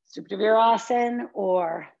 Supta Virasana,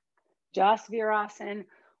 or just Virasana,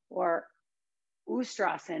 or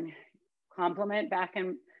Ustrasana, complement back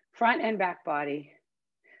and front and back body,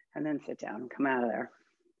 and then sit down, come out of there.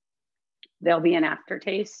 There'll be an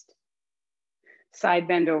aftertaste. Side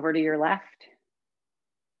bend over to your left.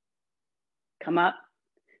 Come up,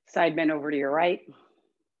 side bend over to your right.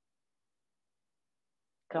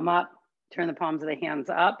 Come up, turn the palms of the hands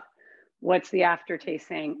up. What's the aftertaste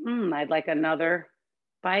saying? I'd like another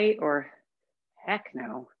bite, or heck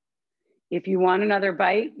no. If you want another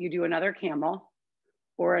bite, you do another camel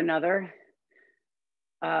or another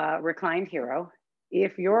reclined hero.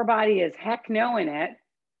 If your body is heck no in it,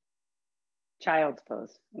 child's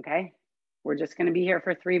pose, okay? We're just gonna be here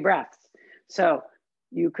for 3 breaths. So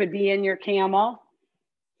you could be in your camel,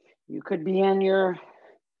 you could be in your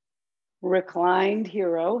reclined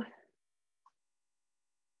hero.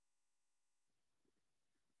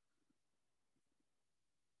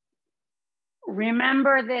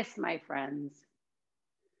 Remember this, my friends.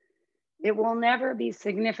 It will never be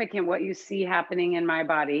significant what you see happening in my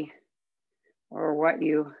body or what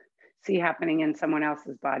you see happening in someone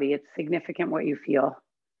else's body. It's significant what you feel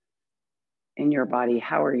in your body.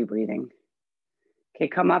 How are you breathing? Okay,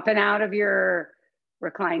 come up and out of your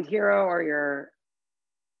reclined hero or your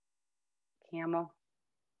camel.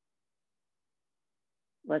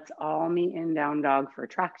 Let's all meet in down dog for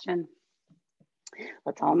traction.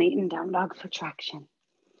 Let's all meet in down dog for traction.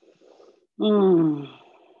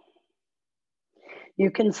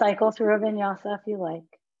 You can cycle through a vinyasa if you like.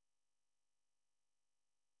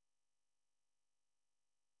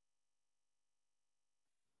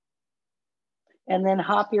 And then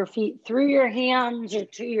hop your feet through your hands or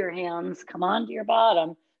to your hands. Come onto your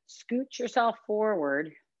bottom. Scoot yourself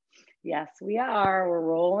forward. Yes, we are. We're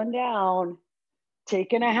rolling down.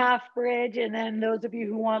 Taking a half bridge. And then those of you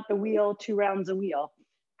who want the wheel, 2 rounds of wheel.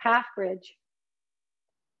 Half bridge.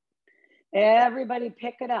 Everybody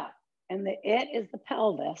pick it up. And the it is the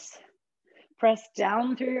pelvis. Press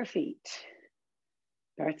down through your feet.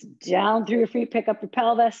 Press down through your feet. Pick up your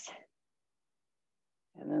pelvis.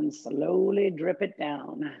 And then slowly drip it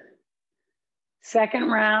down.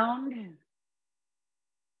 Second round.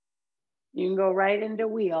 You can go right into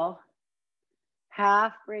wheel.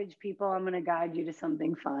 Half bridge people, I'm going to guide you to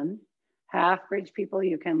something fun. Half bridge people,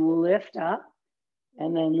 you can lift up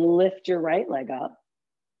and then lift your right leg up.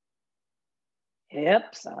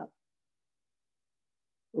 Hips up.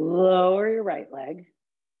 Lower your right leg.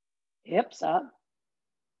 Hips up.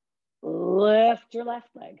 Lift your left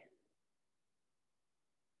leg.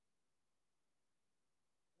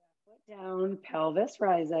 Foot down, pelvis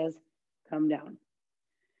rises, come down.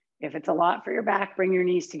 If it's a lot for your back, bring your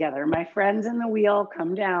knees together. My friends in the wheel,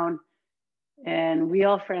 come down. And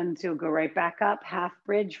wheel friends, you'll go right back up. Half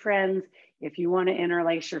bridge friends, if you want to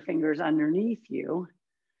interlace your fingers underneath you,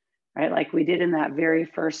 right? Like we did in that very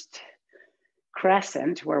first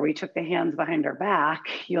crescent where we took the hands behind our back,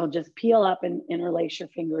 you'll just peel up and interlace your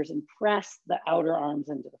fingers and press the outer arms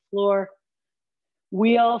into the floor.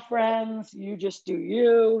 Wheel friends, you just do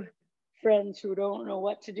you. Friends who don't know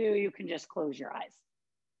what to do, you can just close your eyes.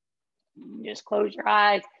 Just close your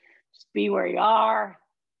eyes, just be where you are.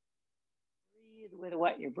 Breathe with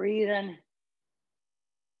what you're breathing.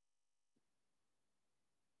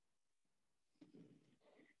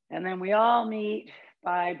 And then we all meet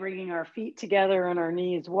by bringing our feet together and our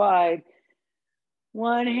knees wide.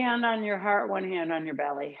 One hand on your heart, one hand on your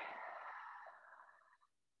belly.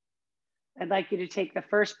 I'd like you to take the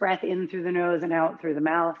first breath in through the nose and out through the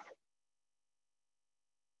mouth.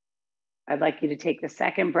 I'd like you to take the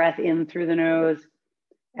second breath in through the nose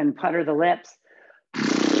and putter the lips.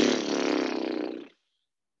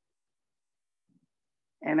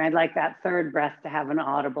 And I'd like that third breath to have an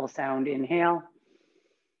audible sound. Inhale.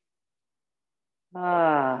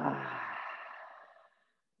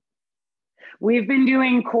 We've been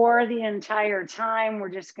doing core the entire time. We're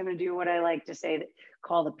just going to do what I like to say,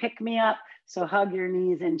 call the pick me up. So hug your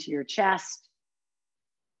knees into your chest,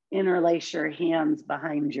 interlace your hands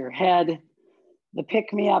behind your head. The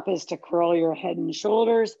pick me up is to curl your head and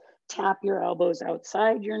shoulders, tap your elbows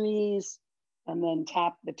outside your knees, and then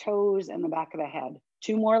tap the toes and the back of the head.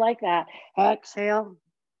 2 more like that. Exhale,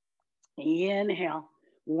 inhale.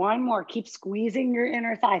 1 more. Keep squeezing your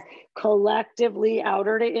inner thighs, collectively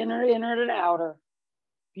outer to inner, inner to outer.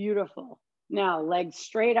 Beautiful. Now, legs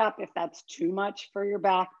straight up. If that's too much for your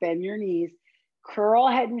back, bend your knees. Curl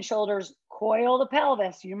head and shoulders, coil the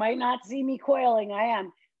pelvis. You might not see me coiling, I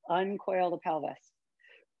am. Uncoil the pelvis.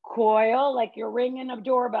 Coil like you're ringing a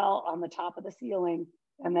doorbell on the top of the ceiling,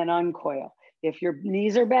 and then uncoil. If your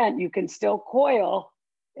knees are bent, you can still coil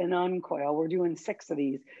and uncoil. We're doing 6 of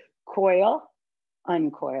these. Coil,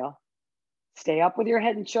 uncoil. Stay up with your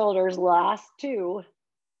head and shoulders. Last 2.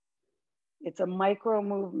 It's a micro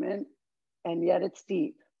movement, and yet it's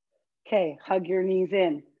deep. Okay, hug your knees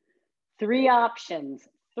in. 3 options.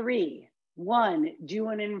 3. 1, do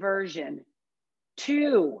an inversion.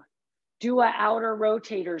 2, do an outer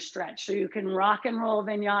rotator stretch. So you can rock and roll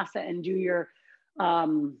vinyasa and do your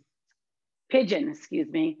pigeon,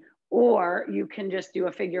 or you can just do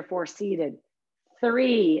a figure 4 seated.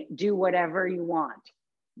 3, do whatever you want.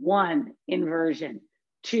 1, inversion.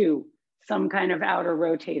 2, some kind of outer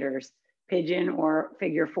rotators, pigeon or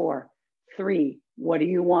figure 4. 3, what do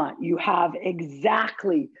you want? You have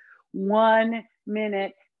exactly 1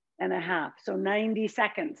 minute and a half, so 90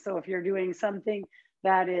 seconds. So if you're doing something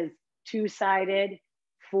that is 2-sided,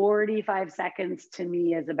 45 seconds to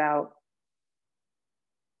me is about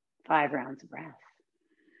 5 rounds of breath.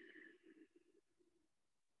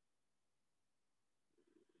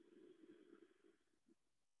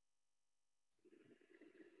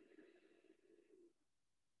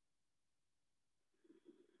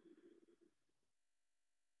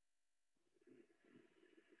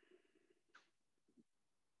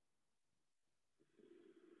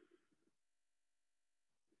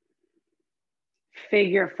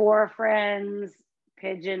 Figure 4 friends,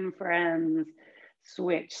 pigeon friends,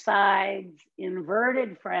 switch sides,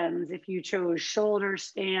 inverted friends. If you chose shoulder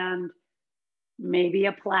stand, maybe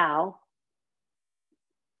a plow.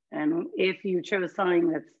 And if you chose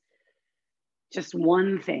something that's just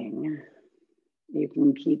one thing, you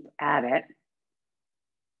can keep at it.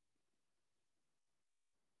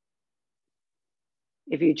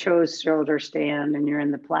 If you chose shoulder stand and you're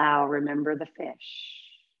in the plow, remember the fish.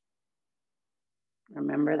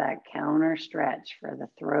 Remember that counter stretch for the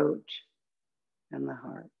throat and the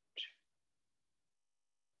heart.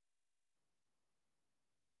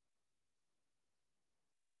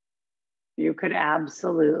 You could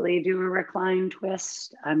absolutely do a recline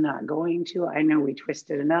twist. I'm not going to. I know we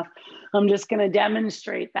twisted enough. I'm just going to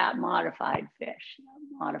demonstrate that modified fish.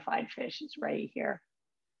 Modified fish is right here.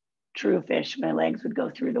 True fish, my legs would go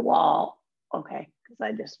through the wall. Okay, because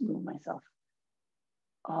I just moved myself.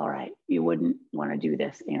 All right, you wouldn't want to do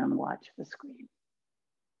this and watch the screen.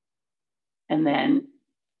 And then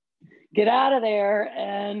get out of there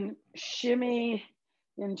and shimmy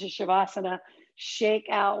into Shavasana. Shake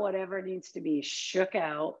out whatever needs to be shook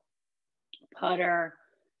out. Putter,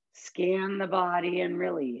 scan the body and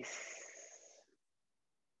release.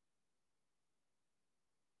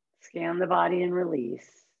 Scan the body and release.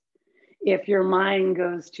 If your mind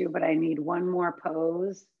goes to, but I need one more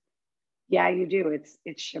pose, yeah, you do.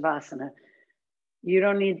 It's Shavasana. You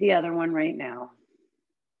don't need the other one right now.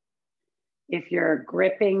 If you're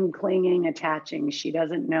gripping, clinging, attaching, she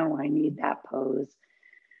doesn't know I need that pose.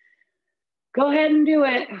 Go ahead and do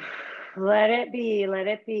it. Let it be, let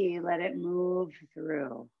it be, let it move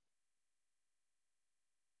through.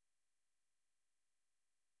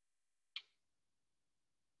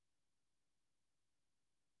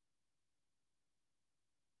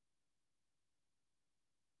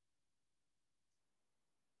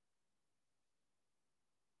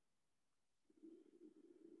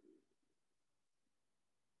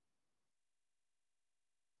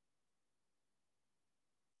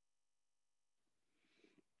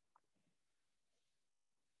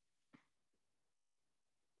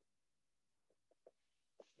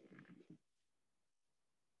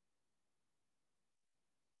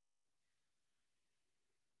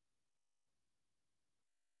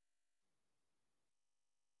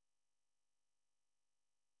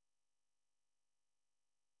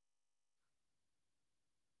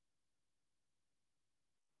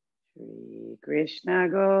 Krishna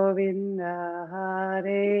Govinda,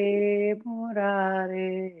 Hare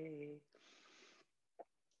Murare,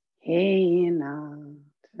 He Nath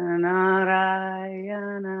Narayana,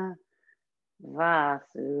 Vasudeva,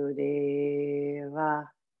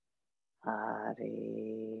 Hare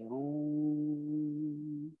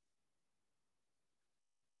Om.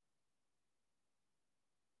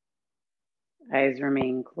 Eyes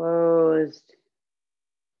remain closed.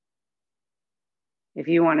 If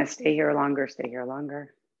you want to stay here longer, stay here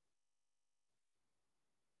longer.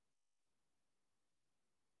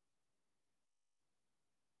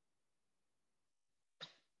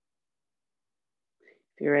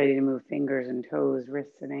 If you're ready to move fingers and toes,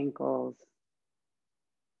 wrists and ankles,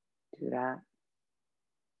 do that.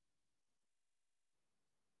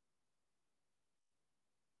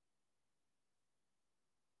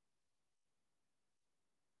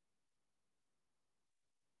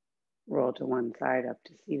 Roll to one side up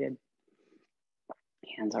to seated.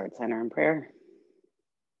 Hands heart center in prayer.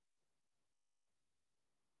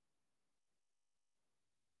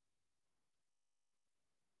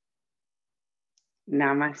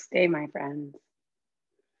 Namaste, my friends.